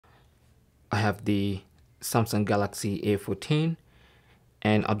I have the Samsung Galaxy A14,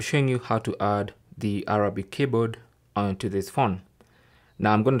 and I'll be showing you how to add the Arabic keyboard onto this phone.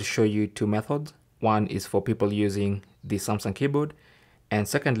 Now I'm going to show you two methods. One is for people using the Samsung keyboard, and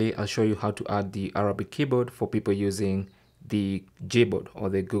secondly I'll show you how to add the Arabic keyboard for people using the Gboard or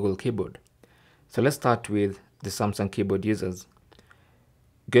the Google keyboard. So let's start with the Samsung keyboard users.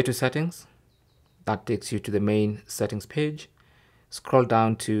 Go to settings. That takes you to the main settings page. Scroll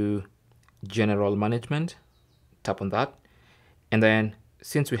down to general management, tap on that, and then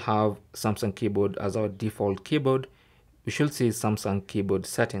since we have Samsung keyboard as our default keyboard, we should see Samsung keyboard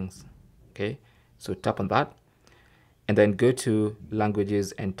settings. Okay, so tap on that, and then go to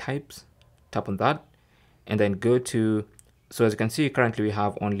languages and types, tap on that, and then go to, so as you can see currently we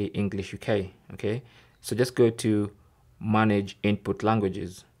have only English UK. Okay, so just go to manage input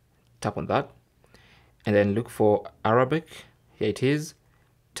languages, tap on that, and then look for Arabic. Here it is.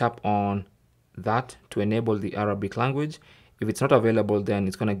 Tap on that to enable the Arabic language. If it's not available, then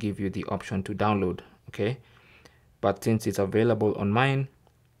it's going to give you the option to download. Okay, but since it's available on mine,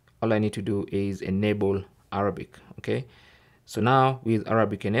 all I need to do is enable Arabic. Okay, so now with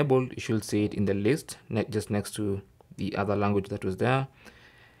Arabic enabled, you should see it in the list just next to the other language that was there.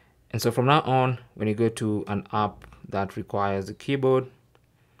 And so from now on, when you go to an app that requires a keyboard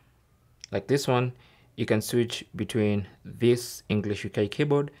like this one, you can switch between this English UK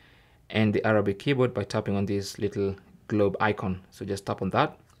keyboard and the Arabic keyboard by tapping on this little globe icon. So just tap on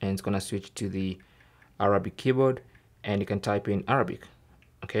that and it's going to switch to the Arabic keyboard, and you can type in Arabic.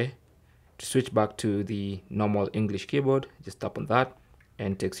 Okay, to switch back to the normal English keyboard, just tap on that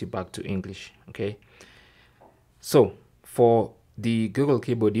and it takes you back to English. Okay, so for the Google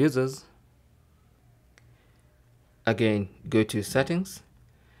keyboard users, again, go to settings.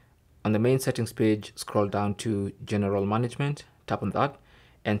 On the main settings page, scroll down to general management, tap on that,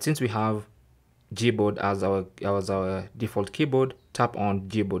 and since we have Gboard as our default keyboard, tap on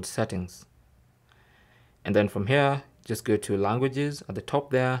Gboard settings. And then from here, just go to languages at the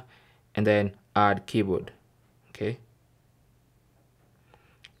top there, and then add keyboard. Okay,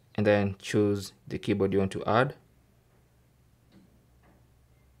 and then choose the keyboard you want to add.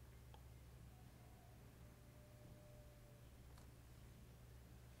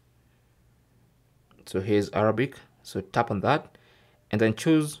 So here's Arabic, so tap on that and then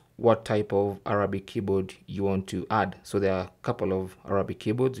choose what type of Arabic keyboard you want to add. So there are a couple of Arabic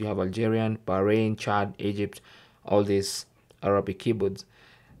keyboards. You have Algerian, Bahrain, Chad, Egypt, all these Arabic keyboards.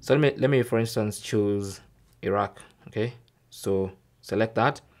 So let me for instance choose Iraq. Okay, so select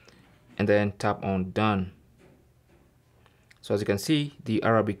that and then tap on done. So as you can see, the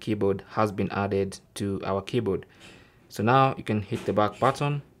Arabic keyboard has been added to our keyboard. So now you can hit the back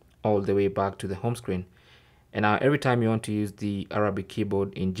button all the way back to the home screen. And now every time you want to use the Arabic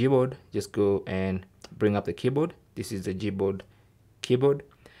keyboard in Gboard, just go and bring up the keyboard. This is the Gboard keyboard.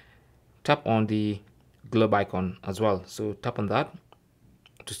 Tap on the globe icon as well. So tap on that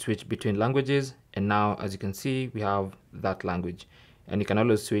to switch between languages. And now as you can see, we have that language. And you can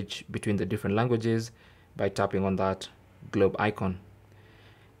always switch between the different languages by tapping on that globe icon.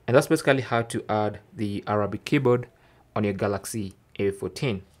 And that's basically how to add the Arabic keyboard on your Galaxy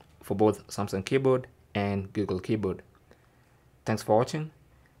A14 for both Samsung keyboard and Google keyboard. Thanks for watching.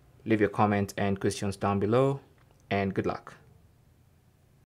 Leave your comments and questions down below, and good luck.